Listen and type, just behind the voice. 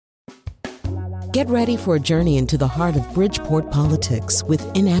Get ready for a journey into the heart of Bridgeport politics with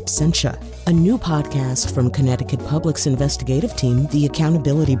In Absentia, a new podcast from Connecticut Public's investigative team, The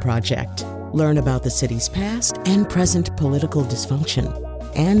Accountability Project. Learn about the city's past and present political dysfunction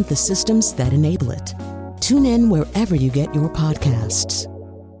and the systems that enable it. Tune in wherever you get your podcasts.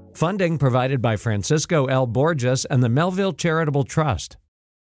 Funding provided by Francisco L. Borges and the Melville Charitable Trust.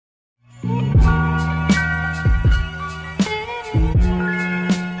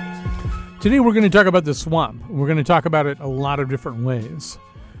 Today we're going to talk about the swamp. We're going to talk about it a lot of different ways.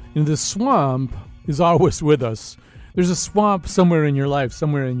 The swamp is always with us. There's a swamp somewhere in your life,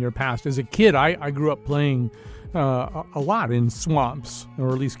 somewhere in your past. As a kid, I grew up playing a lot in swamps, or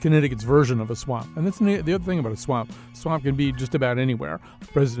at least Connecticut's version of a swamp. And that's the other thing about a swamp. Swamp can be just about anywhere.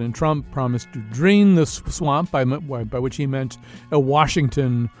 President Trump promised to drain the swamp, by which he meant a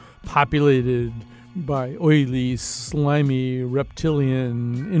Washington populated by oily, slimy,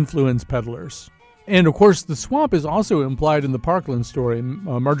 reptilian influence peddlers. And, of course, the swamp is also implied in the Parkland story.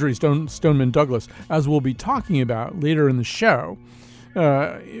 Marjorie Stoneman Douglas, as we'll be talking about later in the show,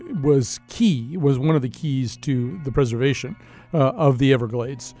 was one of the keys to the preservation of the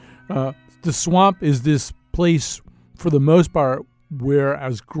Everglades. The swamp is this place, for the most part, where,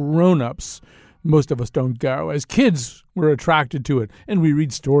 as grown-ups, most of us don't go. As kids, we're attracted to it, and we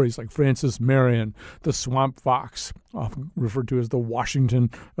read stories like Francis Marion, the swamp fox, often referred to as the Washington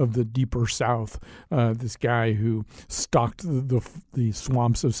of the deeper South, this guy who stalked the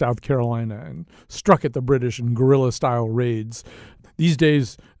swamps of South Carolina and struck at the British in guerrilla-style raids. These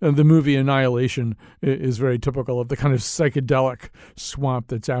days, the movie Annihilation is very typical of the kind of psychedelic swamp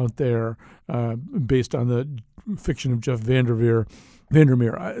that's out there, based on the fiction of Jeff Vandermeer.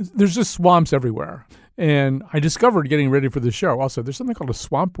 There's just swamps everywhere. And I discovered, getting ready for the show, also, there's something called a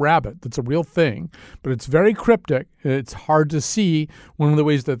swamp rabbit that's a real thing, but it's very cryptic. It's hard to see. One of the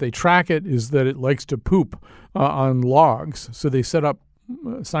ways that they track it is that it likes to poop on logs. So they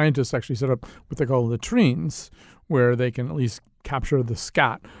scientists actually set up what they call latrines, where they can at least capture the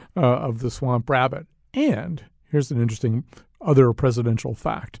scat of the swamp rabbit. And here's an interesting other presidential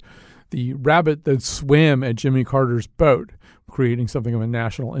fact. The rabbit that swam at Jimmy Carter's boat, creating something of a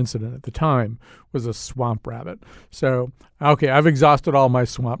national incident at the time, was a swamp rabbit. So, okay, I've exhausted all my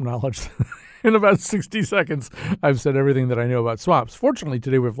swamp knowledge. In about 60 seconds, I've said everything that I know about swamps. Fortunately,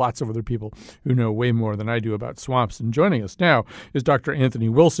 today we have lots of other people who know way more than I do about swamps. And joining us now is Dr. Anthony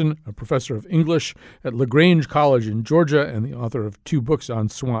Wilson, a professor of English at LaGrange College in Georgia and the author of 2 books on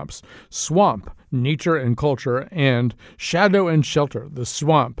swamps, Swamp, Nature and Culture, and Shadow and Shelter, the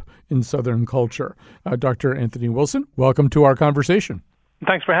Swamp in Southern Culture. Dr. Anthony Wilson, welcome to our conversation.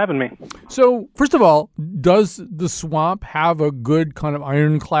 Thanks for having me. So, first of all, does the swamp have a good kind of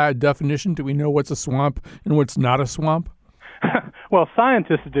ironclad definition? Do we know what's a swamp and what's not a swamp? Well,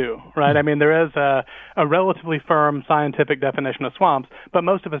 scientists do, right? I mean, there is a relatively firm scientific definition of swamps, but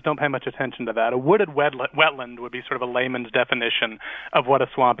most of us don't pay much attention to that. A wooded wetland would be sort of a layman's definition of what a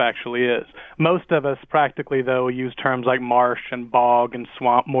swamp actually is. Most of us practically, though, use terms like marsh and bog and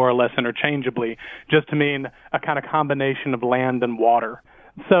swamp more or less interchangeably, just to mean a kind of combination of land and water.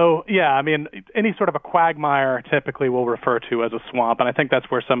 So, yeah, I mean, any sort of a quagmire typically we'll refer to as a swamp, and I think that's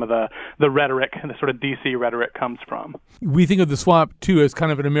where some of the rhetoric, the sort of D.C. rhetoric comes from. We think of the swamp, too, as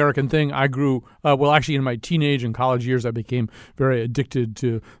kind of an American thing. I grew, actually in my teenage and college years, I became very addicted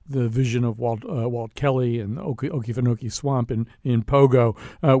to the vision of Walt Kelly and the Okefenokee Swamp in Pogo.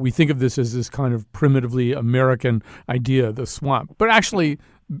 We think of this as this kind of primitively American idea, the swamp. But actually,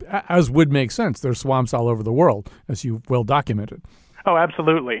 as would make sense, there's swamps all over the world, as you've well documented. Oh,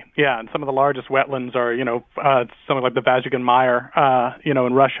 absolutely. Yeah, and some of the largest wetlands are, something like the Vazhagin Mire,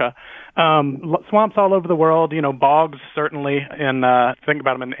 in Russia. Swamps all over the world, bogs certainly, think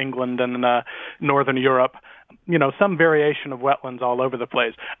about them in England and Northern Europe. Some variation of wetlands all over the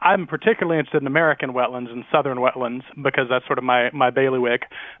place. I'm particularly interested in American wetlands and southern wetlands because that's sort of my bailiwick.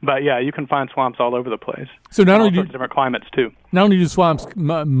 But yeah, you can find swamps all over the place. So not only different climates too. Not only do swamps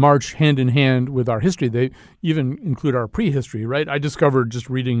march hand in hand with our history, they even include our prehistory, right? I discovered just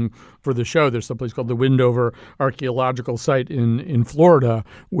reading for the show, there's a place called the Windover Archaeological Site in Florida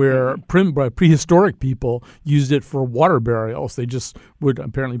where prehistoric people used it for water burials. They just would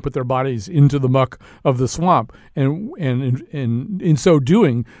apparently put their bodies into the muck of the swamp and in so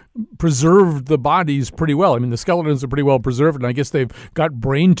doing preserved the bodies pretty well. I mean, the skeletons are pretty well preserved, and I guess they've got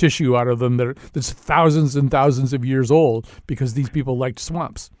brain tissue out of them that's thousands and thousands of years old because these people liked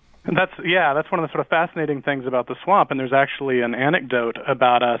swamps. That's one of the sort of fascinating things about the swamp. And there's actually an anecdote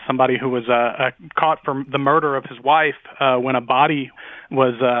about somebody who was caught for the murder of his wife when a body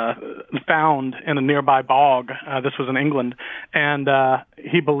was found in a nearby bog. This was in England, and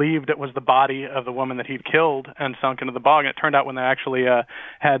he believed it was the body of the woman that he'd killed and sunk into the bog. And it turned out when they actually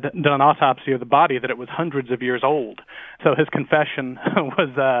had done an autopsy of the body that it was hundreds of years old. So his confession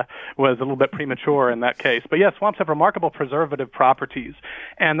was a little bit premature in that case. But yes, swamps have remarkable preservative properties,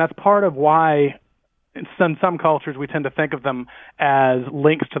 and that's part of why in some cultures we tend to think of them as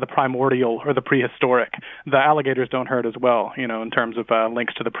links to the primordial or the prehistoric. The alligators don't hurt as well, in terms of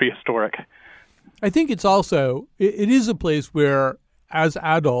links to the prehistoric. I think it's also, it is a place where, as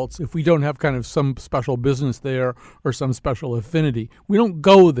adults, if we don't have kind of some special business there or some special affinity, we don't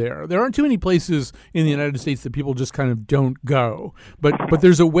go there. There aren't too many places in the United States that people just kind of don't go. But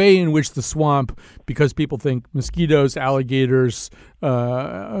there's a way in which the swamp, because people think mosquitoes, alligators,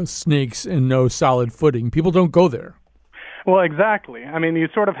 snakes, and no solid footing, people don't go there. Well, exactly. I mean, you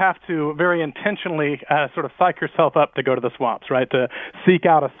sort of have to very intentionally sort of psych yourself up to go to the swamps, right? To seek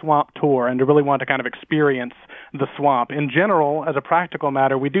out a swamp tour and to really want to kind of experience the swamp. In general, as a practical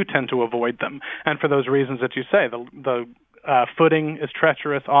matter, we do tend to avoid them. And for those reasons that you say, the footing is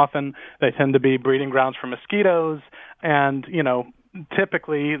treacherous often. They tend to be breeding grounds for mosquitoes. And,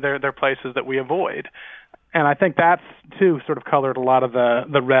 typically they're places that we avoid. And I think that's, too, sort of colored a lot of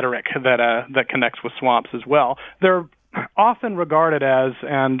the rhetoric that connects with swamps as well. They're often regarded as,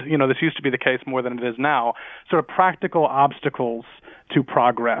 and this used to be the case more than it is now, sort of practical obstacles to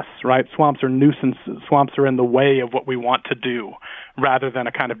progress, right? Swamps are nuisances. Swamps are in the way of what we want to do rather than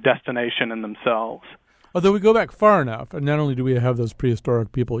a kind of destination in themselves. Although we go back far enough, and not only do we have those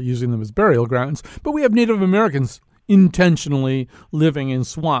prehistoric people using them as burial grounds, but we have Native Americans intentionally living in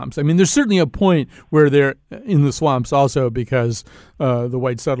swamps. I mean, there's certainly a point where they're in the swamps also because the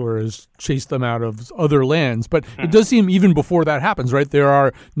white settler has chased them out of other lands. But it does seem even before that happens, right? There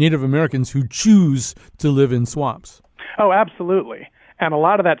are Native Americans who choose to live in swamps. Oh, absolutely. And a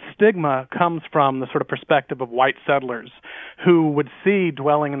lot of that stigma comes from the sort of perspective of white settlers who would see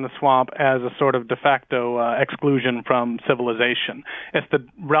dwelling in the swamp as a sort of de facto exclusion from civilization. It's the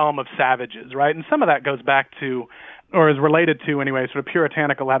realm of savages, right? And some of that goes back to, or is related to anyway, sort of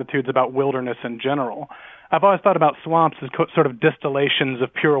puritanical attitudes about wilderness in general. I've always thought about swamps as sort of distillations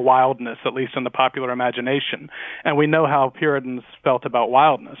of pure wildness, at least in the popular imagination. And we know how Puritans felt about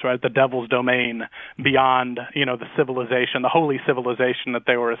wildness, right? The devil's domain beyond, the civilization, the holy civilization that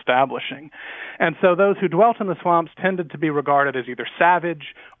they were establishing. And so those who dwelt in the swamps tended to be regarded as either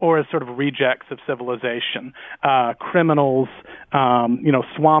savage or as sort of rejects of civilization. Criminals,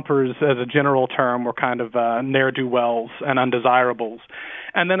 swampers as a general term were kind of ne'er-do-wells and undesirables.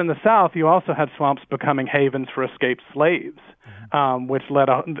 And then in the South, you also had swamps becoming havens for escaped slaves, which sort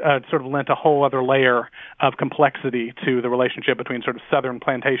of lent a whole other layer of complexity to the relationship between sort of Southern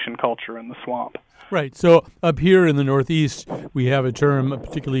plantation culture and the swamp. Right. So up here in the Northeast, we have a term,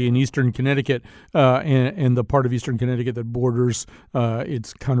 particularly in eastern Connecticut and the part of eastern Connecticut that borders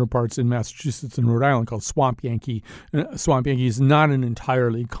its counterparts in Massachusetts and Rhode Island, called Swamp Yankee. Swamp Yankee is not an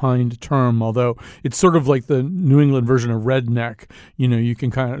entirely kind term, although it's sort of like the New England version of redneck. You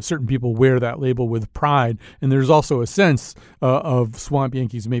can certain people wear that label with pride. And there's also a sense of Swamp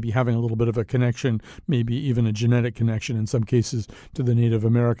Yankees maybe having a little bit of a connection, maybe even a genetic connection in some cases, to the Native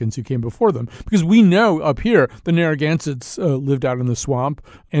Americans who came before them. Because we know up here the Narragansetts lived out in the swamp,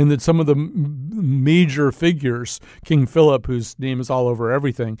 and that some of the major figures, King Philip, whose name is all over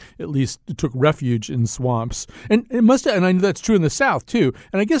everything, at least took refuge in swamps. And it must have, and I know that's true in the South too.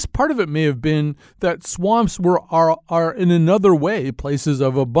 And I guess part of it may have been that swamps are in another way places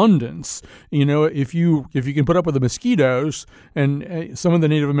of abundance. If you can put up with the mosquitoes, and some of the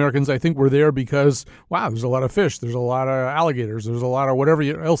Native Americans I think were there because there's a lot of fish, there's a lot of alligators, there's a lot of whatever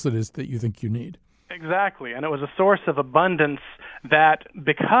else it is that you think you need. Exactly, and it was a source of abundance that,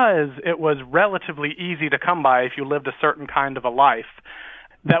 because it was relatively easy to come by if you lived a certain kind of a life,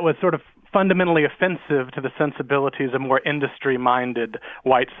 that was sort of fundamentally offensive to the sensibilities of more industry-minded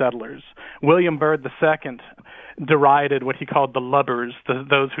white settlers. William Byrd II derided what he called the lubbers,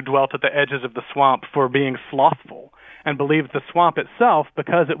 those who dwelt at the edges of the swamp, for being slothful, and believed the swamp itself,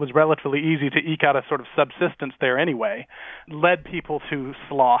 because it was relatively easy to eke out a sort of subsistence there anyway, led people to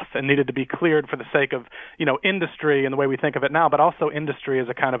sloth and needed to be cleared for the sake of, industry in the way we think of it now, but also industry as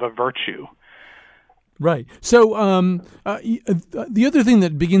a kind of a virtue. Right. So the other thing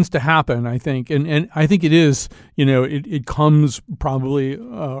that begins to happen, I think, and I think it is, it comes probably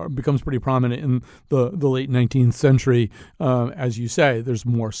becomes pretty prominent in the late 19th century. As you say, there's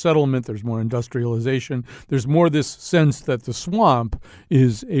more settlement, there's more industrialization, there's more this sense that the swamp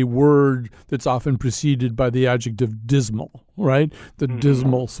is a word that's often preceded by the adjective dismal, right? The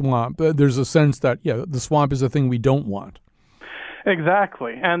dismal swamp. There's a sense that, the swamp is a thing we don't want.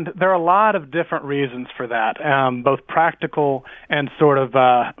 Exactly. And there are a lot of different reasons for that, both practical and sort of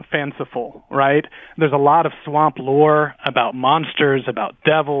fanciful, right? There's a lot of swamp lore about monsters, about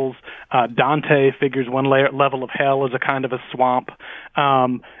devils. Dante figures one level of hell as a kind of a swamp.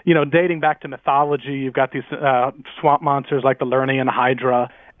 Dating back to mythology, you've got these swamp monsters like the Lernaean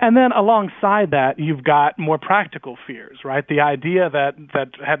Hydra. And then alongside that, you've got more practical fears, right? The idea that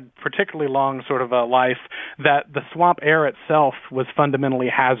had particularly long sort of a life, that the swamp air itself was fundamentally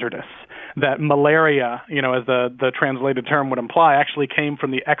hazardous, that malaria, as the translated term would imply, actually came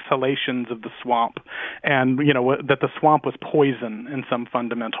from the exhalations of the swamp, and, that the swamp was poison in some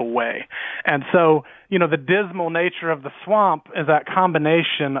fundamental way. And so, the dismal nature of the swamp is that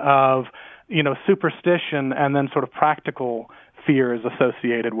combination of, superstition and then sort of practical fears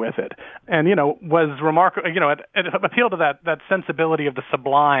associated with it. And, was remarkable, it appealed to that sensibility of the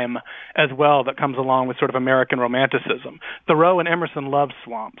sublime as well that comes along with sort of American romanticism. Thoreau and Emerson loved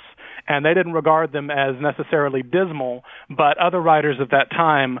swamps, and they didn't regard them as necessarily dismal, but other writers of that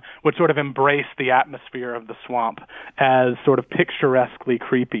time would sort of embrace the atmosphere of the swamp as sort of picturesquely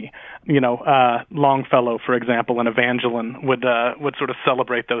creepy. Longfellow, for example, in Evangeline would sort of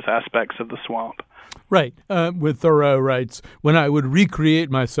celebrate those aspects of the swamp. Right. With Thoreau writes, "When I would recreate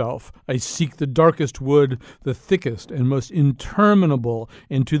myself, I seek the darkest wood, the thickest and most interminable,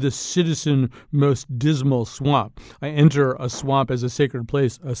 and to the citizen most dismal swamp. I enter a swamp as a sacred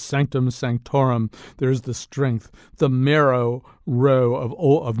place, a sanctum sanctorum. There's the strength, the marrow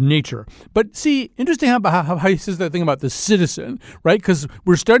of nature." But see, interesting how he says that thing about the citizen, right? Because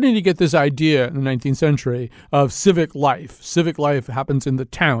we're starting to get this idea in the 19th century of civic life. Civic life happens in the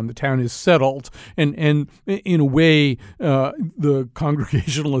town. The town is settled. And in a way, the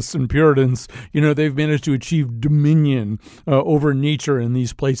Congregationalists and Puritans, they've managed to achieve dominion over nature in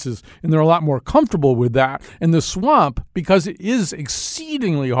these places. And they're a lot more comfortable with that. And the swamp, because it is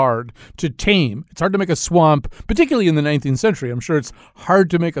exceedingly hard to tame, it's hard to make a swamp, particularly in the 19th century. I'm sure it's hard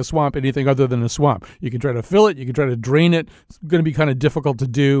to make a swamp anything other than a swamp. You can try to fill it. You can try to drain it. It's going to be kind of difficult to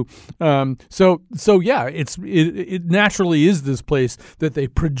do. It naturally is this place that they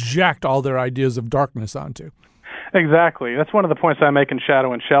project all their ideas of darkness onto. Exactly. That's one of the points I make in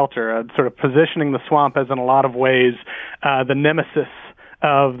Shadow and Shelter, sort of positioning the swamp as in a lot of ways the nemesis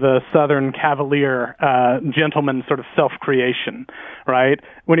of the Southern Cavalier gentleman sort of self-creation, right?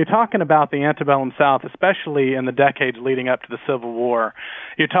 When you're talking about the antebellum South, especially in the decades leading up to the Civil War,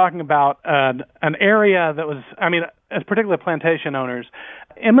 you're talking about an area that was, as particularly plantation owners,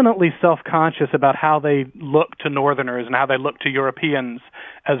 eminently self-conscious about how they look to Northerners and how they look to Europeans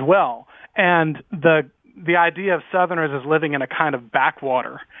as well. And the idea of Southerners as living in a kind of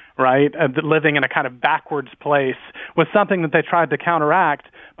backwater, right, living in a kind of backwards place, was something that they tried to counteract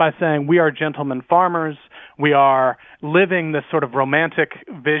by saying, we are gentlemen farmers, we are living this sort of romantic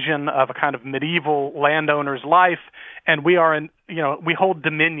vision of a kind of medieval landowner's life, and we hold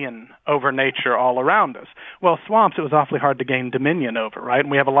dominion over nature all around us. Well, swamps, it was awfully hard to gain dominion over, right?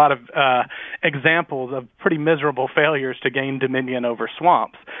 And we have a lot of examples of pretty miserable failures to gain dominion over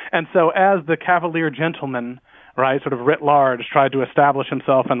swamps. And so as the Cavalier gentleman, right, sort of writ large, tried to establish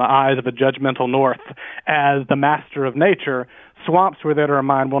himself in the eyes of a judgmental North as the master of nature, swamps were there to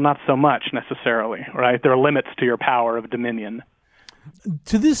remind, well, not so much necessarily, right? There are limits to your power of dominion.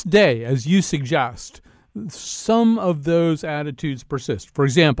 To this day, as you suggest, some of those attitudes persist. For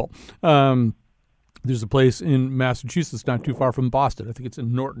example, there's a place in Massachusetts not too far from Boston. I think it's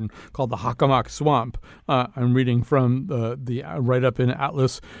in Norton, called the Hockomock Swamp. I'm reading from the write-up in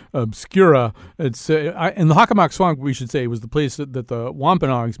Atlas Obscura. It's and the Hockomock Swamp, we should say, was the place that the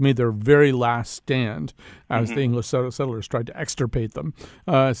Wampanoags made their very last stand as the English settlers tried to extirpate them.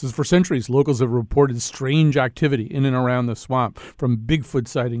 It says, for centuries, locals have reported strange activity in and around the swamp, from Bigfoot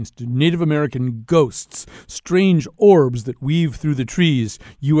sightings to Native American ghosts, strange orbs that weave through the trees,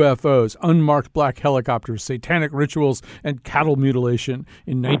 UFOs, unmarked black helicopters, satanic rituals, and cattle mutilation.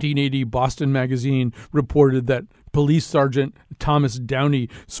 In 1980, Boston Magazine reported that Police Sergeant Thomas Downey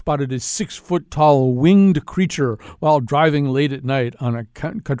spotted a 6-foot-tall winged creature while driving late at night on a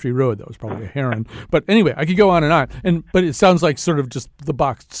country road. That was probably a heron. But anyway, I could go on and on. But it sounds like sort of just the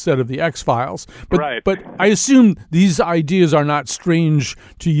boxed set of the X-Files. Right. But I assume these ideas are not strange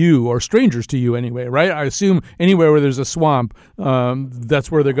to you, or strangers to you anyway, right? I assume anywhere where there's a swamp,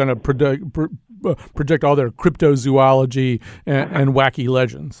 that's where they're going to project all their cryptozoology and wacky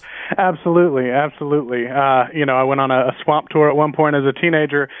legends. Absolutely. I went on a swamp tour at one point as a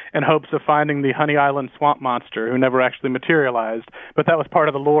teenager in hopes of finding the Honey Island swamp monster, who never actually materialized, but that was part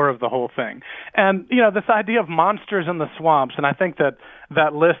of the lore of the whole thing. And, this idea of monsters in the swamps, and I think that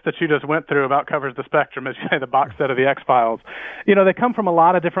list that you just went through about covers the spectrum, as you say, the box set of the X-Files. They come from a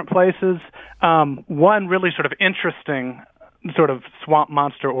lot of different places. One really sort of interesting sort of swamp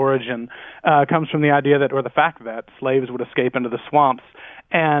monster origin comes from the idea that, or the fact that, slaves would escape into the swamps.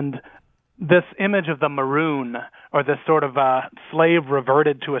 And this image of the maroon, or this sort of slave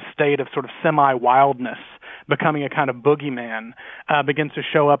reverted to a state of sort of semi-wildness, becoming a kind of boogeyman, begins to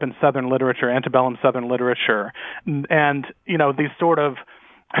show up in Southern literature, antebellum Southern literature. And, these sort of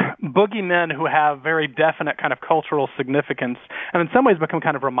boogeymen who have very definite kind of cultural significance, and in some ways become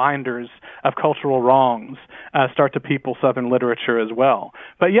kind of reminders of cultural wrongs, start to people Southern literature as well.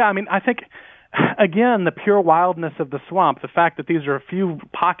 But yeah, I think, again, the pure wildness of the swamp, the fact that these are a few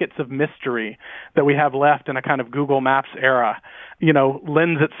pockets of mystery that we have left in a kind of Google Maps era,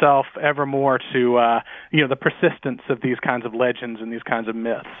 lends itself ever more to, the persistence of these kinds of legends and these kinds of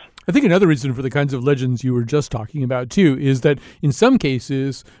myths. I think another reason for the kinds of legends you were just talking about, too, is that in some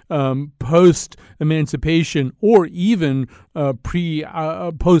cases, post-emancipation or even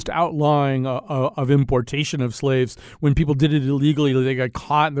post-outlawing of importation of slaves, when people did it illegally, they got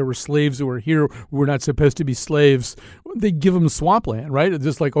caught and there were slaves who were here who were not supposed to be slaves, they give them swampland, right? It's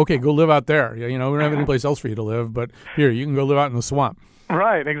just like, okay, go live out there. We don't have any place else for you to live, but here, you can go live out in the swamp.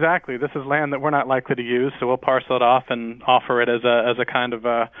 Right, exactly. This is land that we're not likely to use, so we'll parcel it off and offer it as a kind of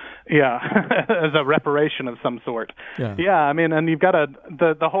as a reparation of some sort. Yeah. And you've got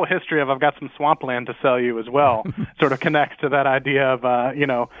the whole history of I've got some swampland to sell you as well, sort of connects to that idea of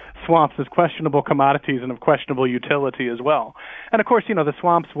swamps as questionable commodities and of questionable utility as well. And of course, the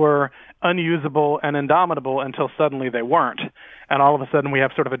swamps were unusable and indomitable until suddenly they weren't. And all of a sudden we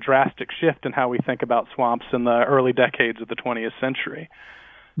have sort of a drastic shift in how we think about swamps in the early decades of the 20th century.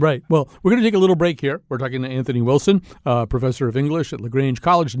 Right. Well, we're going to take a little break here. We're talking to Anthony Wilson, professor of English at LaGrange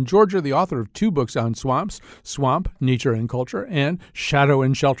College in Georgia, the author of 2 books on swamps, Swamp, Nature and Culture, and Shadow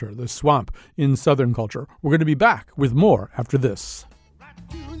and Shelter, the swamp in Southern culture. We're going to be back with more after this.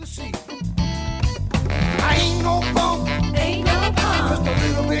 I ain't no bum, just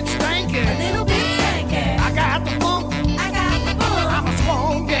a little bit stanky. I got the funk, I'm a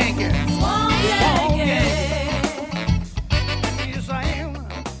swamp Yankee. Yes, I am.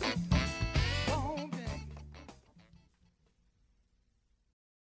 Swamp Yankee.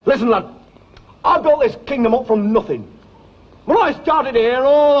 Listen, lad, I built this kingdom up from nothing. When I started here,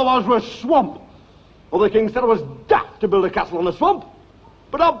 all I was swamp. Other kings said I was daft to build a castle on a swamp,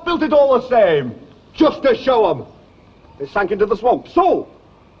 but I built it all the same, just to show them. They sank into the swamp, so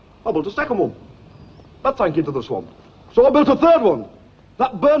I built a second one. That sank into the swamp. So I built a third one.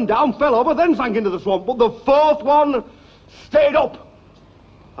 That burned down, fell over, then sank into the swamp. But the fourth one stayed up.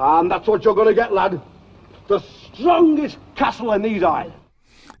 And that's what you're going to get, lad. The strongest castle in these isles.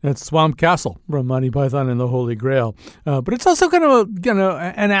 That's Swamp Castle from Monty Python and the Holy Grail. But it's also kind of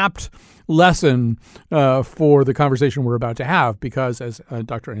an apt lesson for the conversation we're about to have, because as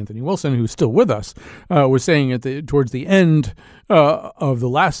Dr. Anthony Wilson, who's still with us, was saying towards the end of the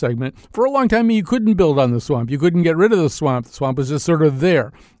last segment, for a long time you couldn't build on the swamp. You couldn't get rid of the swamp. The swamp was just sort of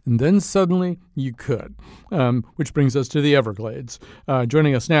there. And then suddenly you could, which brings us to the Everglades.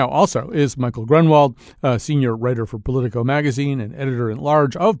 Joining us now also is Michael Grunwald, senior writer for Politico magazine and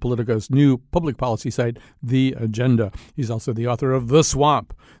editor-at-large of Politico's new public policy site, The Agenda. He's also the author of The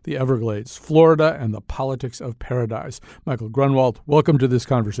Swamp, The Everglades, Florida, and the Politics of Paradise. Michael Grunwald, welcome to this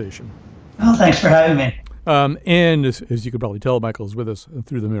conversation. Well, thanks for having me. And as you could probably tell, Michael is with us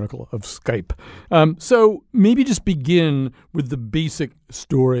through the miracle of Skype. So maybe just begin with the basic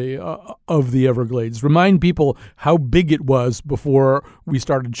story of the Everglades. Remind people how big it was before we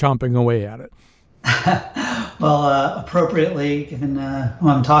started chomping away at it. Well, appropriately, given who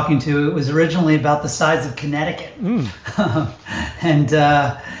I'm talking to, it was originally about the size of Connecticut. And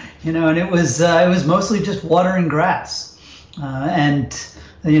it was mostly just water and grass.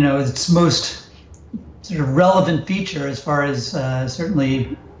 Its most sort of relevant feature, as far as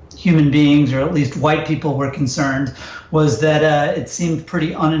certainly human beings, or at least white people, were concerned, was that it seemed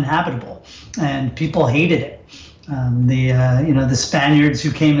pretty uninhabitable, and people hated it. The Spaniards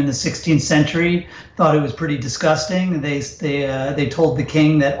who came in the 16th century thought it was pretty disgusting. They told the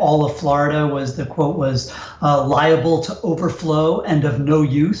king that all of Florida was, the quote was, liable to overflow and of no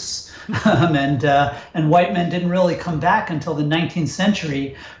use. And white men didn't really come back until the 19th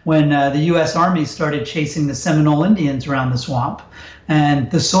century, when the U.S. Army started chasing the Seminole Indians around the swamp.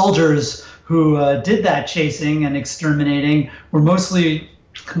 And the soldiers who did that chasing and exterminating were mostly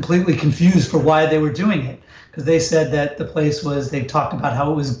completely confused for why they were doing it. Because they said that the place was, they talked about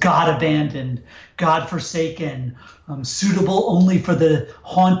how it was God-abandoned, God-forsaken, suitable only for the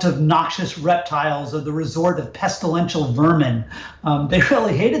haunt of noxious reptiles or the resort of pestilential vermin. They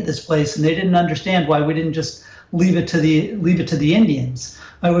really hated this place, and they didn't understand why we didn't just leave it to the Indians.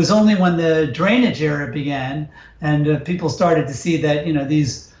 It was only when the drainage era began and people started to see that,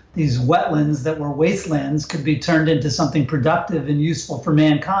 these wetlands that were wastelands could be turned into something productive and useful for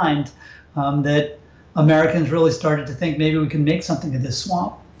mankind, that Americans really started to think maybe we can make something of this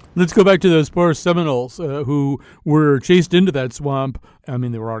swamp. Let's go back to those poor Seminoles who were chased into that swamp. I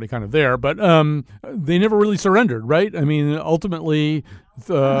mean, they were already kind of there, but they never really surrendered, right? I mean, ultimately,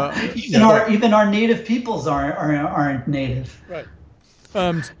 even our native peoples aren't native. Right.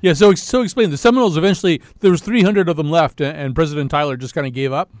 So explain. The Seminoles eventually, there was 300 of them left, and President Tyler just kind of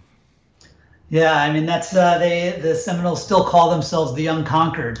gave up. Yeah, I mean, that's the Seminoles still call themselves the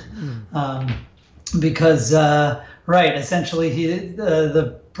Unconquered. Because essentially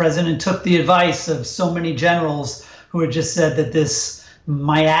the president took the advice of so many generals who had just said that this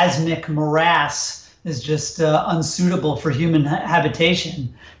miasmic morass is just unsuitable for human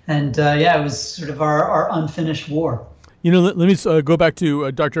habitation. And it was sort of our unfinished war. Let me go back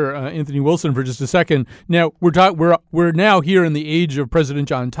to Dr. Anthony Wilson for just a second. Now we're now here in the age of President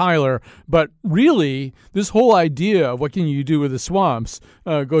John Tyler, but really this whole idea of what can you do with the swamps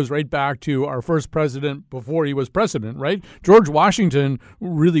goes right back to our first president before he was president, right? George Washington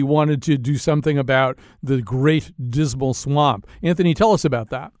really wanted to do something about the Great Dismal Swamp. Anthony, tell us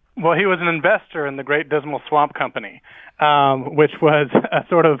about that. Well, he was an investor in the Great Dismal Swamp Company, which was a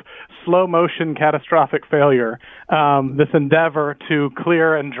sort of slow-motion catastrophic failure. This endeavor to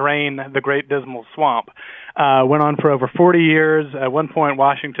clear and drain the Great Dismal Swamp went on for over 40 years. At one point,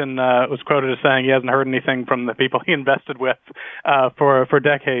 Washington was quoted as saying he hasn't heard anything from the people he invested with for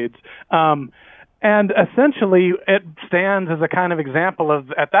decades. And essentially, it stands as a kind of example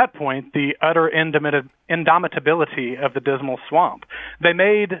of, at that point, the utter indomitability of the Dismal Swamp. They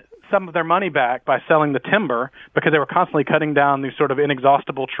made some of their money back by selling the timber because they were constantly cutting down these sort of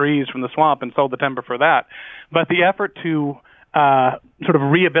inexhaustible trees from the swamp and sold the timber for that. But the effort to sort of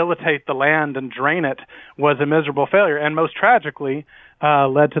rehabilitate the land and drain it was a miserable failure, and most tragically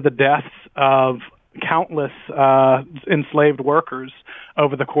led to the deaths of countless enslaved workers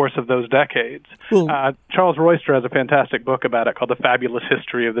over the course of those decades. Well, Charles Royster has a fantastic book about it called The Fabulous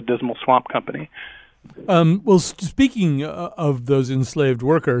History of the Dismal Swamp Company. Speaking of those enslaved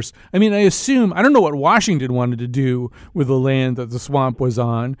workers, I mean, I don't know what Washington wanted to do with the land that the swamp was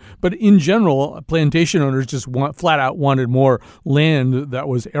on, but in general, plantation owners just flat out wanted more land that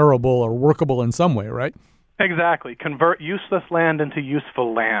was arable or workable in some way, right? Exactly. Convert useless land into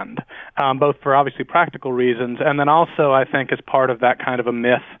useful land, both for obviously practical reasons, and then also, I think, as part of that kind of a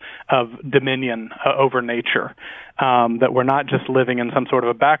myth of dominion over nature, that we're not just living in some sort of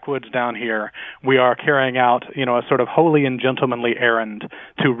a backwoods down here. We are carrying out, a sort of holy and gentlemanly errand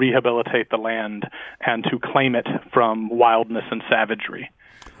to rehabilitate the land and to claim it from wildness and savagery.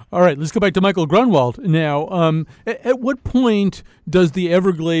 All right, let's go back to Michael Grunwald. Now, at what point does the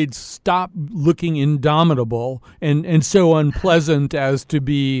Everglades stop looking indomitable and so unpleasant as to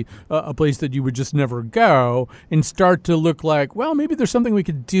be a place that you would just never go and start to look like, well, maybe there's something we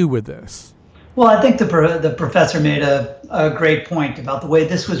could do with this? Well, I think the professor made a great point about the way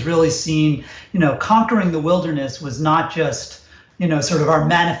this was really seen. Conquering the wilderness was not just sort of our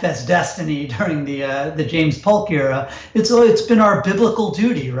manifest destiny during the James Polk era. It's been our biblical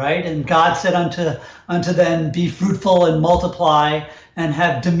duty, right? And God said unto them, be fruitful and multiply and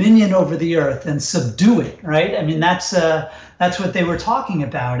have dominion over the earth and subdue it, right? I mean, that's what they were talking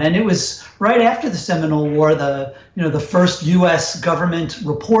about. And it was right after the Seminole War, the first U.S. government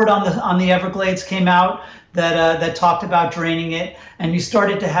report on the Everglades came out that talked about draining it, and you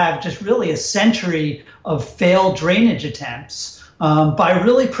started to have just really a century of failed drainage attempts by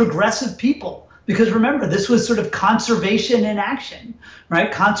really progressive people Because remember, this was sort of conservation in action,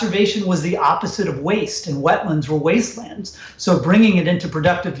 right? Conservation was the opposite of waste, and wetlands were wastelands. So bringing it into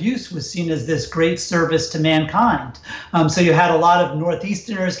productive use was seen as this great service to mankind. So you had a lot of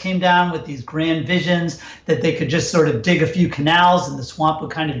Northeasterners came down with these grand visions that they could just sort of dig a few canals and the swamp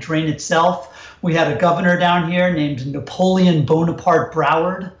would kind of drain itself. We had a governor down here named Napoleon Bonaparte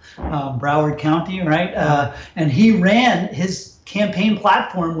Broward, Broward County, right? And he ran, his campaign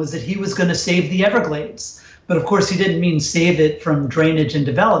platform was that he was going to save the Everglades. But of course, he didn't mean save it from drainage and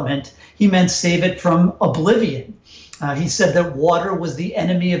development. He meant save it from oblivion. He said that water was the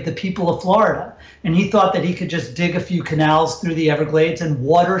enemy of the people of Florida. And he thought that he could just dig a few canals through the Everglades and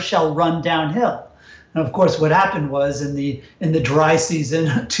water shall run downhill. And of course, what happened was in the dry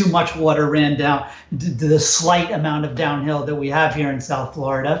season, too much water ran down the slight amount of downhill that we have here in South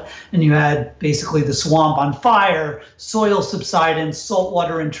Florida. And you had basically the swamp on fire, soil subsidence,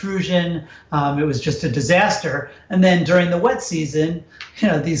 saltwater intrusion. It was just a disaster. And then during the wet season,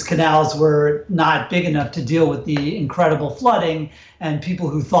 these canals were not big enough to deal with the incredible flooding. And people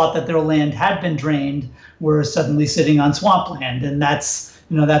who thought that their land had been drained were suddenly sitting on swampland. And that's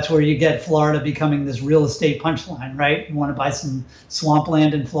where you get Florida becoming this real estate punchline, right? You want to buy some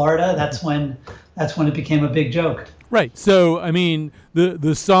swampland in Florida? That's when it became a big joke. Right. So, I mean,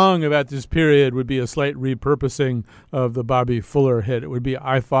 the song about this period would be a slight repurposing of the Bobby Fuller hit. It would be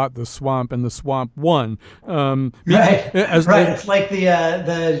 "I Fought the Swamp and the Swamp Won." Right. It's like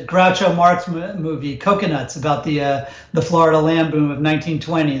the Groucho Marx movie "Coconuts" about the Florida land boom of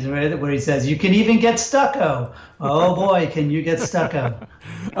 1920s, right? Where he says, "You can even get stucco." Oh boy, can you get stucco?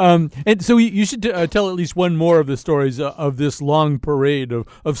 And so you should tell at least one more of the stories of this long parade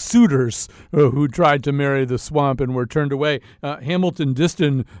of suitors who tried to marry the swamp and were turned away. Hamilton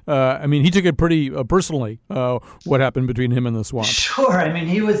Diston, he took it pretty personally, what happened between him and the swamp. Sure. I mean,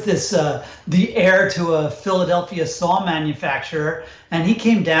 he was the heir to a Philadelphia saw manufacturer, and he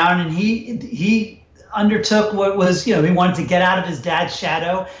came down and he undertook what was, he wanted to get out of his dad's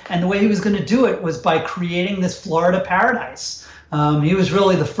shadow. And the way he was going to do it was by creating this Florida paradise. He was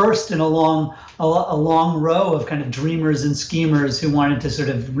really the first in a long row of kind of dreamers and schemers who wanted to sort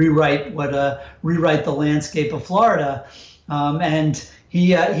of rewrite the landscape of Florida. And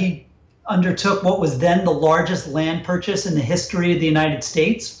he undertook what was then the largest land purchase in the history of the United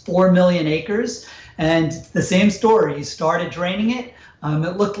States, 4 million acres. And the same story, he started draining it.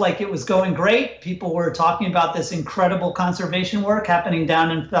 It looked like it was going great. People were talking about this incredible conservation work happening down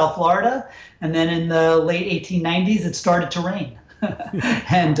in South Florida. And then in the late 1890s, it started to rain.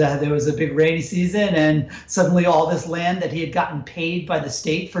 And there was a big rainy season, and suddenly all this land that he had gotten paid by the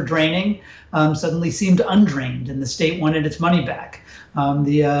state for draining suddenly seemed undrained, and the state wanted its money back.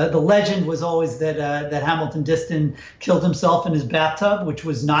 The legend was always that Hamilton Diston killed himself in his bathtub, which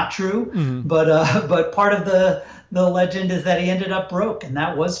was not true. Mm-hmm. But part of the legend is that he ended up broke, and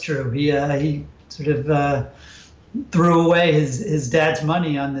that was true. He sort of threw away his dad's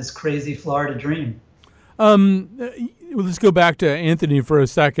money on this crazy Florida dream. Let's go back to Anthony for a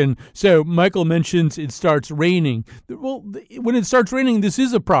second. So Michael mentions it starts raining. Well, when it starts raining, this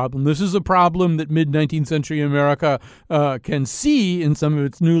is a problem. This is a problem that mid-19th century America can see in some of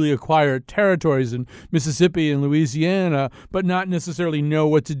its newly acquired territories in Mississippi and Louisiana, but not necessarily know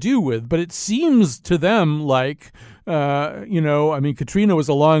what to do with. But it seems to them like, Katrina was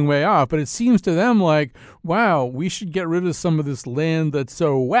a long way off, but it seems to them like, wow, we should get rid of some of this land that's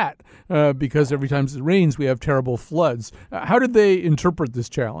so wet because every time it rains, we have terrible floods. How did they interpret this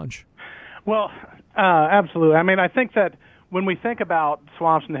challenge? Well, absolutely. I mean, I think that when we think about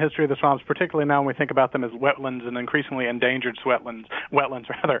swamps and the history of the swamps, particularly now when we think about them as wetlands and increasingly endangered wetlands,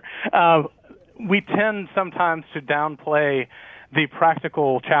 we tend sometimes to downplay the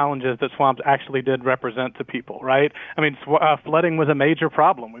practical challenges that swamps actually did represent to people, right? I mean, flooding was a major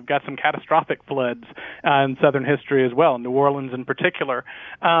problem. We've got some catastrophic floods in Southern history as well, New Orleans in particular.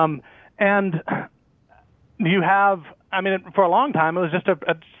 And you have, for a long time, it was just a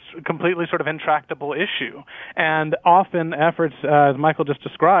completely sort of intractable issue. And often efforts, as Michael just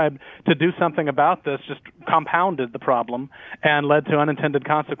described, to do something about this just compounded the problem and led to unintended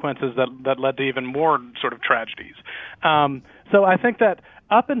consequences that led to even more sort of tragedies. So I think that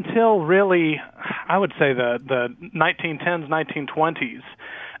up until really, I would say the 1910s, 1920s,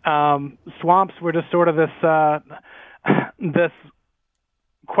 swamps were just sort of this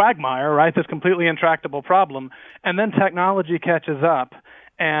quagmire, right? This completely intractable problem. And then technology catches up,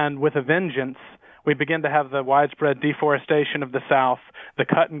 and with a vengeance, we begin to have the widespread deforestation of the South, the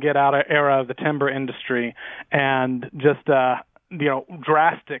cut-and-get-out era of the timber industry, and just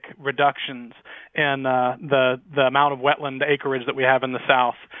drastic reductions in the amount of wetland acreage that we have in the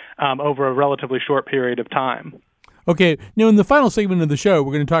South. over a relatively short period of time. Okay, now in the final segment of the show,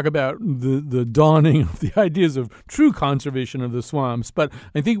 we're going to talk about the dawning of the ideas of true conservation of the swamps. But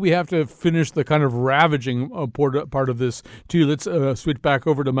I think we have to finish the kind of ravaging part of this, too. Let's switch back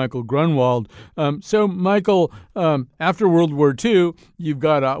over to Michael Grunwald. So, Michael, after World War II, you've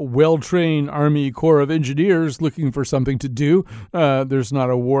got a well-trained Army Corps of Engineers looking for something to do. There's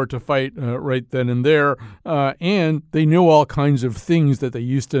not a war to fight right then and there. And they know all kinds of things that they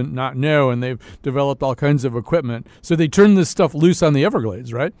used to not know, and they've developed all kinds of equipment. So they turned this stuff loose on the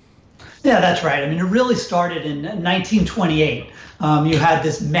Everglades, right? Yeah, that's right. I mean, it really started in 1928. You had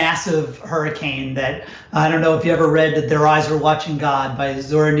this massive hurricane that, I don't know if you ever read Their Eyes Were Watching God by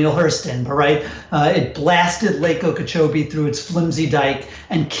Zora Neale Hurston, but it blasted Lake Okeechobee through its flimsy dike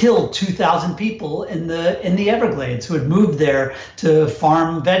and killed 2,000 people in the Everglades who had moved there to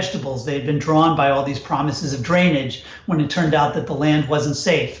farm vegetables. They had been drawn by all these promises of drainage when it turned out that the land wasn't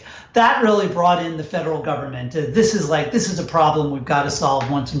safe. That really brought in the federal government. This is a problem we've got to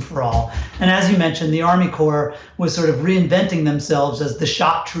solve once and for all. And as you mentioned, the Army Corps was sort of reinventing themselves as the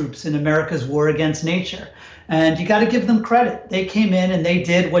shock troops in America's war against nature. And you got to give them credit. They came in and they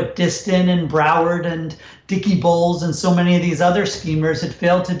did what Diston and Broward and Dickey Bowles and so many of these other schemers had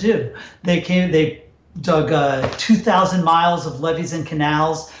failed to do. They dug 2,000 miles of levees and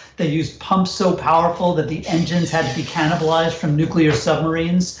canals. They used pumps so powerful that the engines had to be cannibalized from nuclear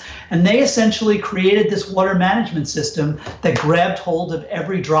submarines. And they essentially created this water management system that grabbed hold of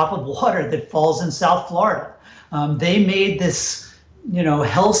every drop of water that falls in South Florida. They made this,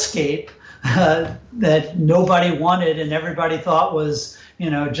 hellscape that nobody wanted and everybody thought was,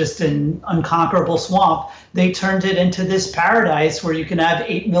 just an unconquerable swamp. They turned it into this paradise where you can have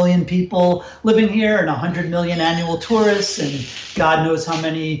 8 million people living here and 100 million annual tourists and God knows how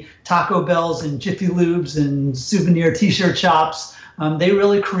many Taco Bells and Jiffy Lubes and souvenir T-shirt shops. They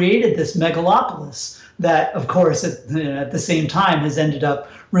really created this megalopolis that, of course, at the same time has ended up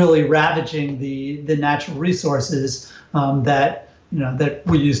really ravaging the natural resources that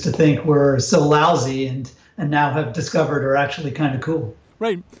we used to think were so lousy and now have discovered are actually kind of cool.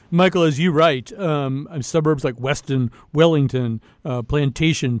 Right. Michael, as you write, suburbs like Weston, Wellington,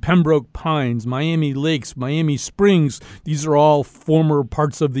 Plantation, Pembroke Pines, Miami Lakes, Miami Springs, these are all former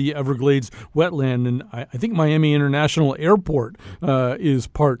parts of the Everglades wetland. And I think Miami International Airport is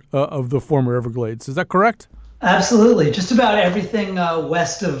part of the former Everglades. Is that correct? Absolutely. Just about everything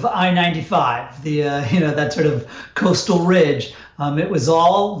west of I-95, that sort of coastal ridge. It was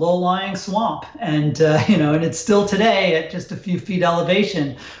all low-lying swamp, and and it's still today at just a few feet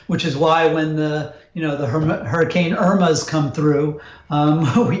elevation, which is why when the Hurricane Irmas come through,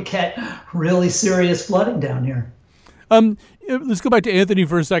 we get really serious flooding down here. Let's go back to Anthony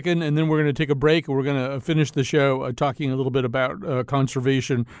for a second, and then we're going to take a break. We're going to finish the show talking a little bit about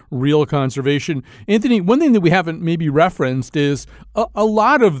conservation, real conservation. Anthony, one thing that we haven't maybe referenced is a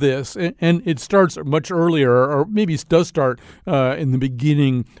lot of this, and it starts much earlier, or maybe it does start in the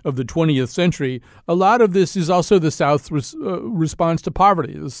beginning of the 20th century. A lot of this is also the South's response to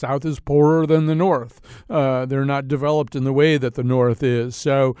poverty. The South is poorer than the North. They're not developed in the way that the North is.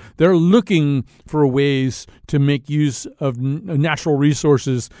 So they're looking for ways to make use of natural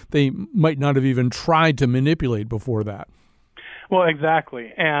resources they might not have even tried to manipulate before that. Well,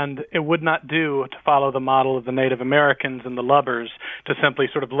 exactly. And it would not do to follow the model of the Native Americans and the lubbers to simply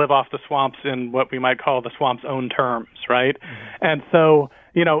sort of live off the swamps in what we might call the swamp's own terms, right? Mm-hmm. And so,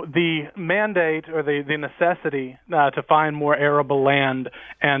 the mandate or the necessity to find more arable land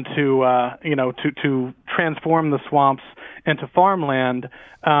and to transform the swamps into farmland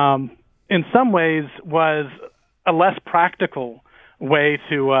in some ways was a less practical way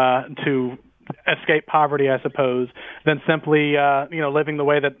to escape poverty, I suppose, than simply living the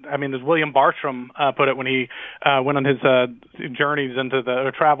way that as William Bartram put it when he went on his journeys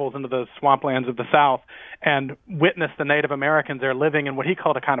travels into the swamplands of the South and witnessed the Native Americans there living in what he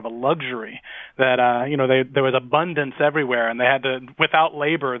called a kind of a luxury that there was abundance everywhere, and they had to, without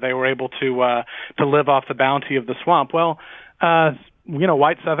labor, they were able to live off the bounty of the swamp. Well,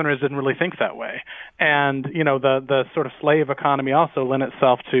 white Southerners didn't really think that way. And, the sort of slave economy also lent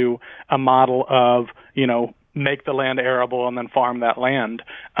itself to a model of, make the land arable and then farm that land.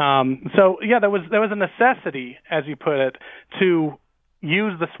 There was a necessity, as you put it, to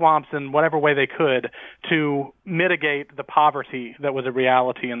use the swamps in whatever way they could to mitigate the poverty that was a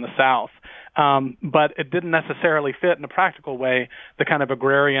reality in the South. But it didn't necessarily fit in a practical way the kind of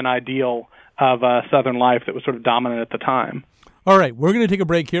agrarian ideal of Southern life that was sort of dominant at the time. All right, we're going to take a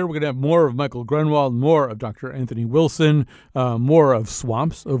break here. We're going to have more of Michael Grunwald, more of Dr. Anthony Wilson, more of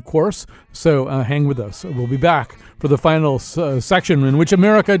swamps, of course. So hang with us. We'll be back for the final section in which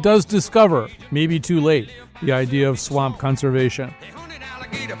America does discover, maybe too late, the idea of swamp conservation. It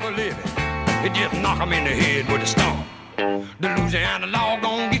just knock 'em in the head with a stone. The Louisiana law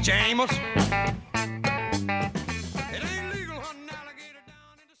gon' get you, Amos.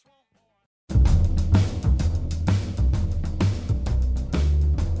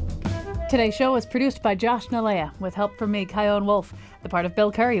 Today's show was produced by Josh Nalea with help from me, Kyone Wolf. The part of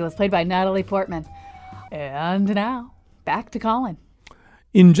Bill Curry was played by Natalie Portman. And now, back to Colin.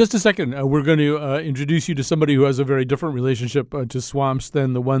 In just a second, we're going to introduce you to somebody who has a very different relationship to swamps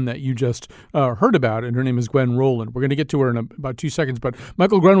than the one that you just heard about, and her name is Gwen Rowland. We're going to get to her in about 2 seconds. But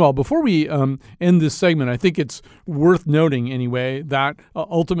Michael Grunwald, before we end this segment, I think it's worth noting anyway that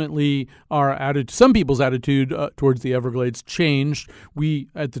ultimately some people's attitude towards the Everglades changed. We,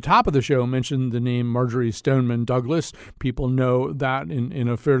 at the top of the show, mentioned the name Marjorie Stoneman Douglas. People know that in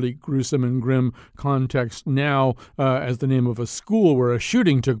a fairly gruesome and grim context now as the name of a school where a shooting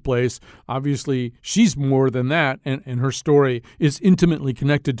took place. Obviously, she's more than that, and her story is intimately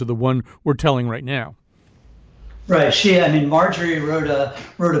connected to the one we're telling right now. Right. Marjorie wrote a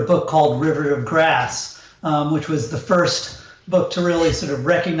book called River of Grass, which was the first book to really sort of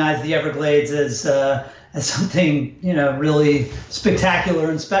recognize the Everglades as something, really spectacular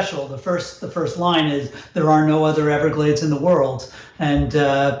and special. The first line is, "There are no other Everglades in the world," and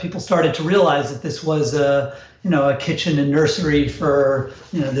people started to realize that this was a kitchen and nursery for,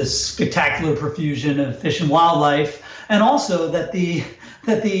 this spectacular profusion of fish and wildlife. And also that the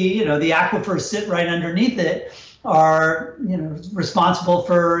aquifers sit right underneath it are, responsible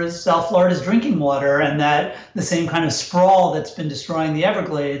for South Florida's drinking water, and that the same kind of sprawl that's been destroying the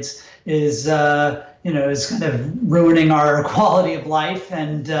Everglades is kind of ruining our quality of life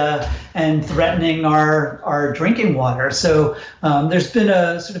and threatening our drinking water. So there's been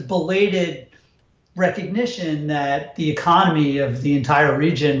a sort of belated recognition that the economy of the entire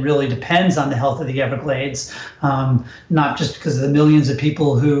region really depends on the health of the Everglades, not just because of the millions of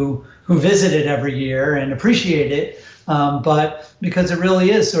people who visit it every year and appreciate it, but because it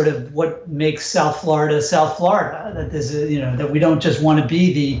really is sort of what makes South Florida. That this is, that we don't just want to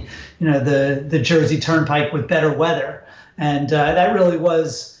be the Jersey Turnpike with better weather, and that really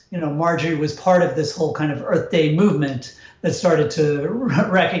was, Marjorie was part of this whole kind of Earth Day movement that started to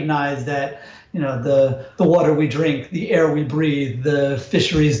recognize that, the water we drink, the air we breathe, the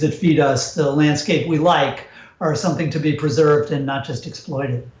fisheries that feed us, the landscape we like are something to be preserved and not just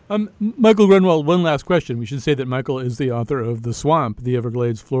exploited. Michael Grunwald, one last question. We should say that Michael is the author of The Swamp, The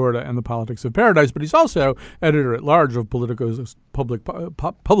Everglades, Florida, and the Politics of Paradise, but he's also editor-at-large of Politico's public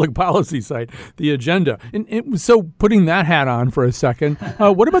policy site, The Agenda. And so putting that hat on for a second,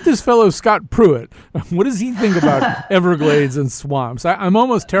 what about this fellow Scott Pruitt? What does he think about Everglades and swamps? I'm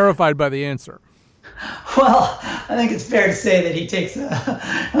almost terrified by the answer. Well, I think it's fair to say that he takes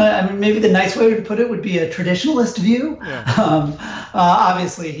maybe the nice way to put it would be a traditionalist view. Yeah.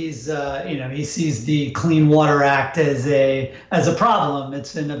 Obviously, he's he sees the Clean Water Act as a problem.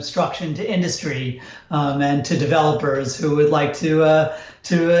 It's an obstruction to industry and to developers who would like to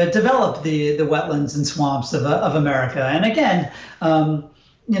develop the wetlands and swamps of America. And again,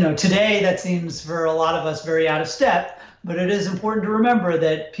 today that seems for a lot of us very out of step. But it is important to remember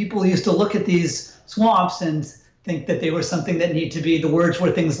that people used to look at these swamps and think that they were something that need to be, the words were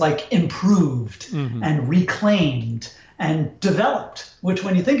things like improved and reclaimed and developed, which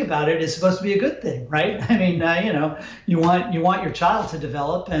when you think about it is supposed to be a good thing, right? I mean, you want your child to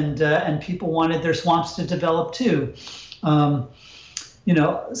develop, and people wanted their swamps to develop too. Some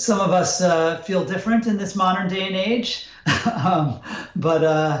of us feel different in this modern day and age,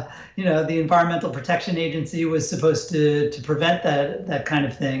 but the Environmental Protection Agency was supposed to prevent that kind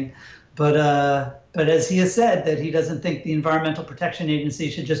of thing. But as he has said, that he doesn't think the Environmental Protection Agency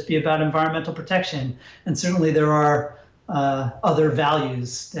should just be about environmental protection. And certainly there are other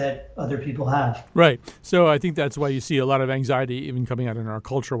values that other people have. Right. So I think that's why you see a lot of anxiety even coming out in our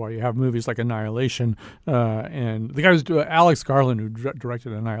culture while you have movies like Annihilation. And the guy who's Alex Garland, who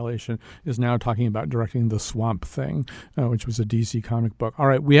directed Annihilation, is now talking about directing The Swamp Thing, which was a DC comic book. All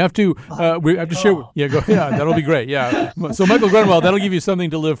right. We have to share. Yeah, that'll be great. Yeah. So Michael Grunwald, that'll give you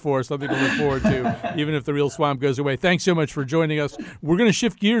something to live for, something to look forward to, even if the real swamp goes away. Thanks so much for joining us. We're going to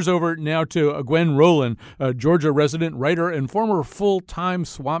shift gears over now to Gwen Rowland, Georgia resident, writer, writer and former full-time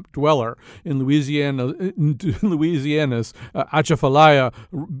swamp dweller in Louisiana's Atchafalaya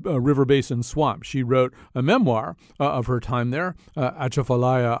River Basin swamp. She wrote a memoir of her time there,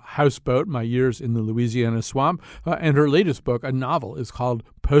 Atchafalaya Houseboat, My Years in the Louisiana Swamp, and her latest book, a novel, is called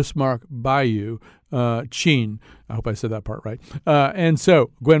Postmark Bayou, Cheen. I hope I said that part right. And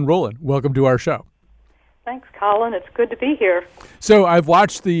so, Gwen Rowland, welcome to our show. Thanks, Colin. It's good to be here. So I've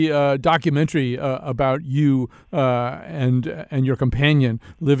watched the documentary about you and your companion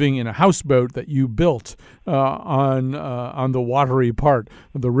living in a houseboat that you built on the watery part,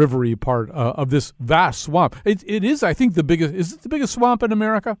 the rivery part of this vast swamp. It is, I think, the biggest. Is it the biggest swamp in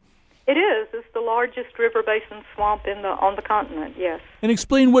America? It is. It's the largest river basin swamp on the continent. Yes. And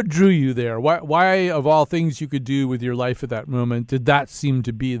explain what drew you there. Why, of all things you could do with your life at that moment, did that seem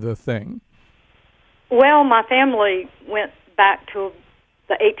to be the thing? Well, my family went back to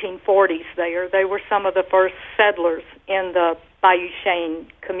the 1840s there. They were some of the first settlers in the Bayou Chene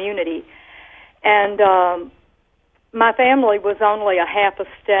community. And my family was only a half a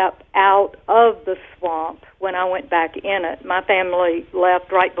step out of the swamp when I went back in it. My family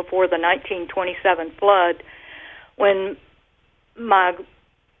left right before the 1927 flood. When my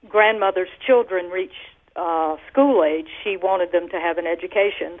grandmother's children reached school age, she wanted them to have an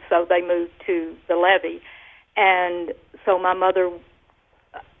education, so they moved to the levee. And so my mother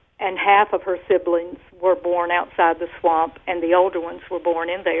and half of her siblings were born outside the swamp, and the older ones were born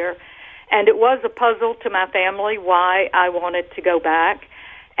in there. And it was a puzzle to my family why I wanted to go back.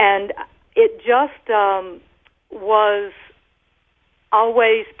 And it just was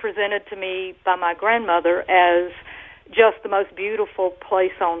always presented to me by my grandmother as just the most beautiful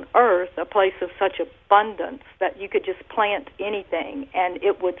place on earth, a place of such abundance that you could just plant anything and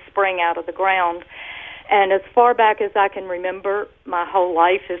it would spring out of the ground. And as far back as I can remember, my whole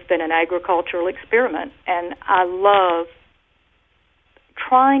life has been an agricultural experiment, and I love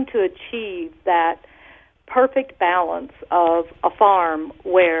trying to achieve that perfect balance of a farm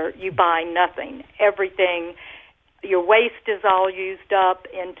where you buy nothing. Everything, your waste is all used up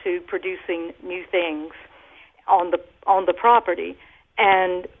into producing new things on the property.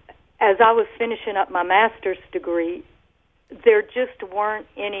 And as I was finishing up my master's degree, there just weren't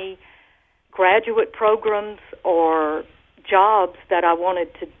any graduate programs or jobs that I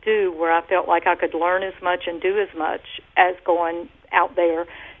wanted to do where I felt like I could learn as much and do as much as going out there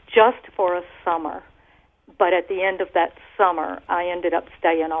just for a summer. But at the end of that summer, I ended up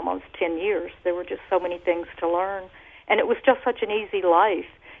staying almost 10 years. There were just so many things to learn. And it was just such an easy life.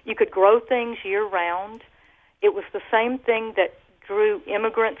 You could grow things year-round. It was the same thing that drew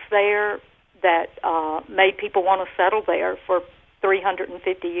immigrants there, that made people want to settle there for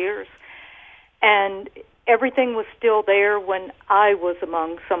 350 years. And everything was still there when I was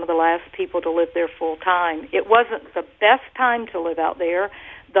among some of the last people to live there full time. It wasn't the best time to live out there.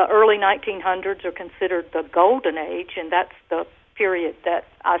 The early 1900s are considered the golden age, and that's the period that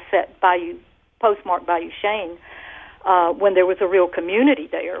I set postmark Bayou Chene, when there was a real community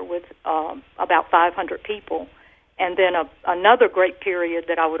there with about 500 people. And then another great period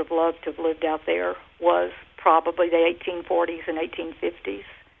that I would have loved to have lived out there was probably the 1840s and 1850s.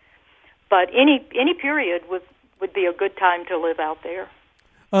 But any period would be a good time to live out there.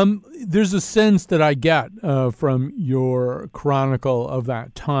 There's a sense that I get from your chronicle of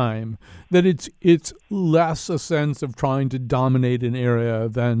that time that it's less a sense of trying to dominate an area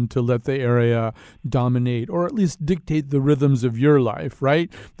than to let the area dominate, or at least dictate the rhythms of your life,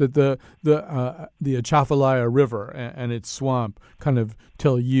 right? That the Atchafalaya River and its swamp kind of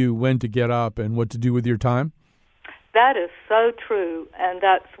tell you when to get up and what to do with your time. That is so true, and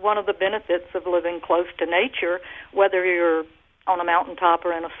that's one of the benefits of living close to nature, whether you're on a mountaintop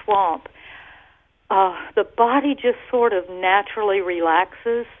or in a swamp. The body just sort of naturally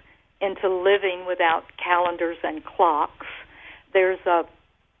relaxes into living without calendars and clocks. There's a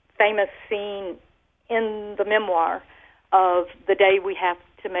famous scene in the memoir of the day we have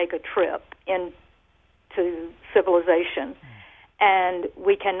to make a trip into civilization, and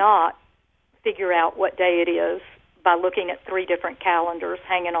we cannot figure out what day it is by looking at 3 different calendars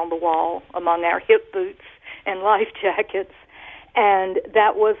hanging on the wall among our hip boots and life jackets. And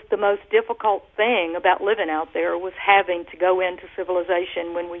that was the most difficult thing about living out there, was having to go into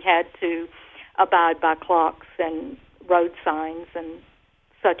civilization when we had to abide by clocks and road signs and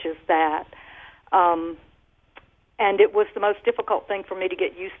such as that. And it was the most difficult thing for me to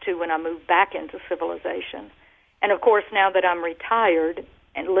get used to when I moved back into civilization. And, of course, now that I'm retired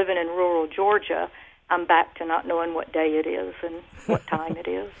and living in rural Georgia, I'm back to not knowing what day it is and what time it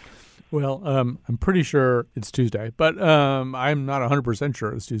is. Well, I'm pretty sure it's Tuesday, but I'm not 100%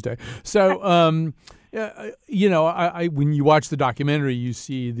 sure it's Tuesday. So when you watch the documentary, you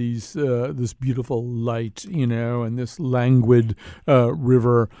see this beautiful light, and this languid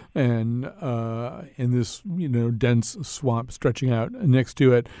river and this, dense swamp stretching out next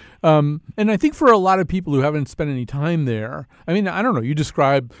to it. And I think for a lot of people who haven't spent any time there, I mean, I don't know, you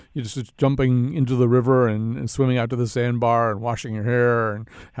describe just jumping into the river and swimming out to the sandbar and washing your hair and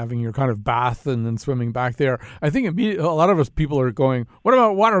having your kind of bath and then swimming back there. I think a lot of us people are going, what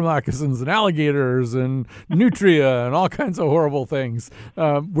about water moccasins and alligators and nutria and all kinds of horrible things?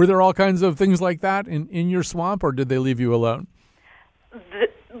 Were there all kinds of things like that in your swamp, or did they leave you alone?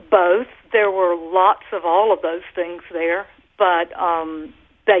 Both. There were lots of all of those things there, but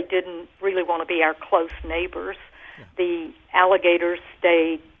they didn't really want to be our close neighbors. Yeah. The alligators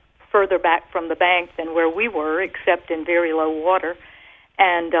stayed further back from the bank than where we were, except in very low water.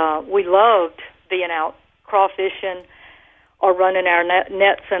 And we loved being out crawfishing or running our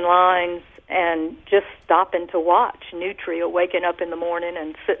nets and lines and just stopping to watch nutria, waking up in the morning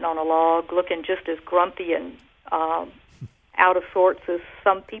and sitting on a log looking just as grumpy and out of sorts as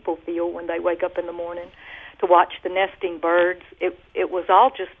some people feel when they wake up in the morning, to watch the nesting birds. It was all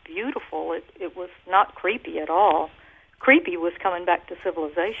just beautiful. It was not creepy at all. Creepy was coming back to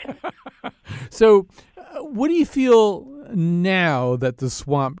civilization. So what do you feel now that the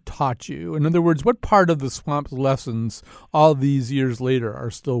swamp taught you? In other words, what part of the swamp's lessons all these years later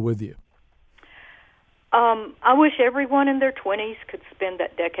are still with you? I wish everyone in their 20s could spend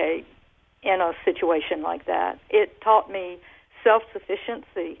that decade in a situation like that. It taught me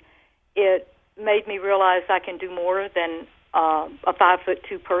self-sufficiency. It made me realize I can do more than a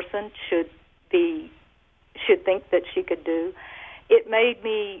 5'2" person should think that she could do.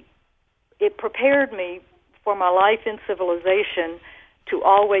 It prepared me for my life in civilization to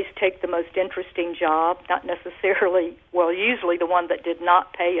always take the most interesting job, not necessarily, usually the one that did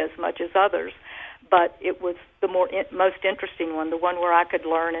not pay as much as others, but it was the most interesting one, the one where I could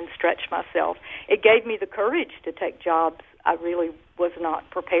learn and stretch myself. It gave me the courage to take jobs I really was not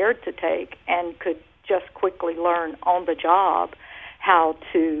prepared to take and could just quickly learn on the job how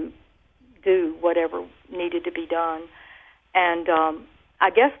to do whatever needed to be done. And I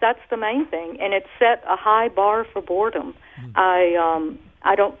guess that's the main thing. And it set a high bar for boredom.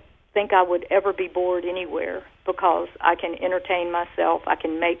 I don't think I would ever be bored anywhere because I can entertain myself, I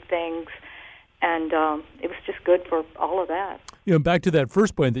can make things, and it was just good for all of that. Back to that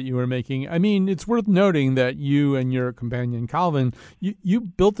first point that you were making, I mean, it's worth noting that you and your companion Calvin, you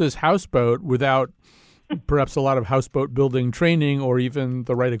built this houseboat without perhaps a lot of houseboat building training or even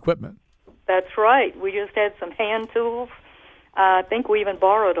the right equipment. That's right. We just had some hand tools. I think we even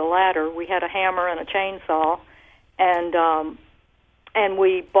borrowed a ladder. We had a hammer and a chainsaw, and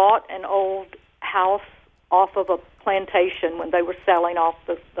we bought an old house off of a plantation when they were selling off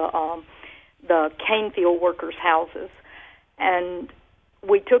the cane field workers' houses. And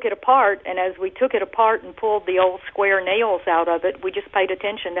we took it apart, and as we took it apart and pulled the old square nails out of it, we just paid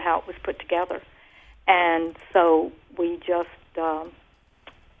attention to how it was put together. And so we just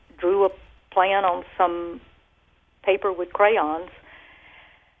drew a plan on some paper with crayons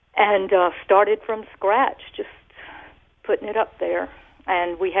and started from scratch, just putting it up there.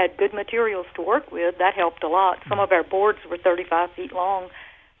 And we had good materials to work with. That helped a lot. Some of our boards were 35 feet long.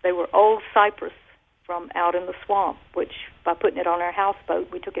 They were old cypress from out in the swamp, which by putting it on our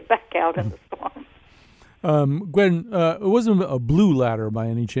houseboat, we took it back out in the swamp. Gwen, it wasn't a blue ladder by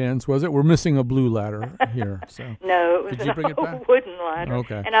any chance, was it? We're missing a blue ladder here. So. No, it was an old wooden ladder.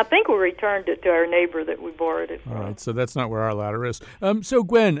 Okay. And I think we returned it to our neighbor that we borrowed it from. All right, so that's not where our ladder is. So,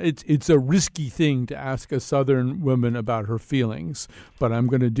 Gwen, it's a risky thing to ask a Southern woman about her feelings, but I'm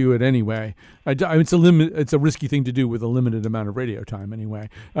going to do it anyway. It's a risky thing to do with a limited amount of radio time anyway.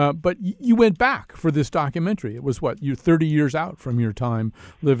 But you went back for this documentary. It was, you're 30 years out from your time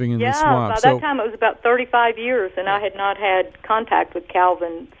living in the swamp. Yeah, by that time it was about 35 years, and I had not had contact with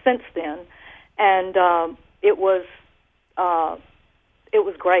Calvin since then. And it was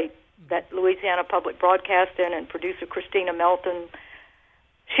great that Louisiana Public Broadcasting and producer Christina Melton,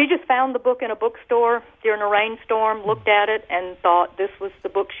 she just found the book in a bookstore during a rainstorm, looked at it, and thought this was the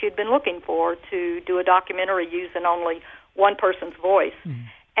book she'd been looking for to do a documentary using only one person's voice.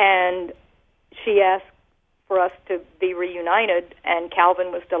 And she asked for us to be reunited, and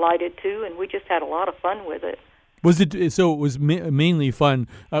Calvin was delighted too, and we just had a lot of fun with it. It was mainly fun.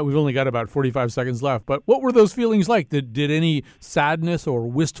 We've only got about 45 seconds left, but what were those feelings like? Did any sadness or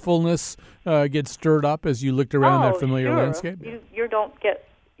wistfulness get stirred up as you looked around that familiar landscape?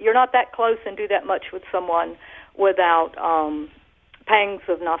 You're not that close and do that much with someone without pangs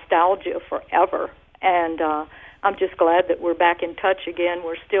of nostalgia forever. And I'm just glad that we're back in touch again.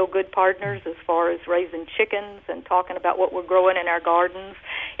 We're still good partners as far as raising chickens and talking about what we're growing in our gardens.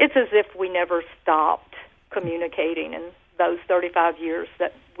 It's as if we never stopped communicating in those 35 years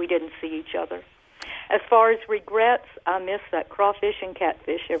that we didn't see each other. As far as regrets, I miss that crawfish and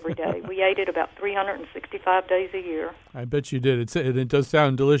catfish every day. We ate it about 365 days a year. I bet you did. It does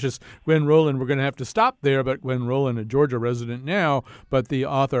sound delicious. Gwen Rowland, we're going to have to stop there, but Gwen Rowland, a Georgia resident now, but the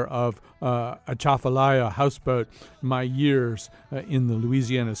author of Atchafalaya Houseboat, My Years in the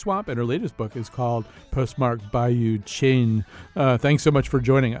Louisiana Swamp, and her latest book is called Postmarked Bayou Chain. Thanks so much for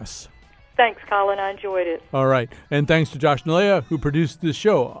joining us. Thanks, Colin. I enjoyed it. All right. And thanks to Josh Nalea, who produced this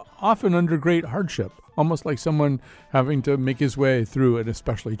show, often under great hardship, almost like someone having to make his way through an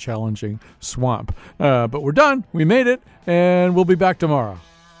especially challenging swamp. But we're done. We made it, and we'll be back tomorrow.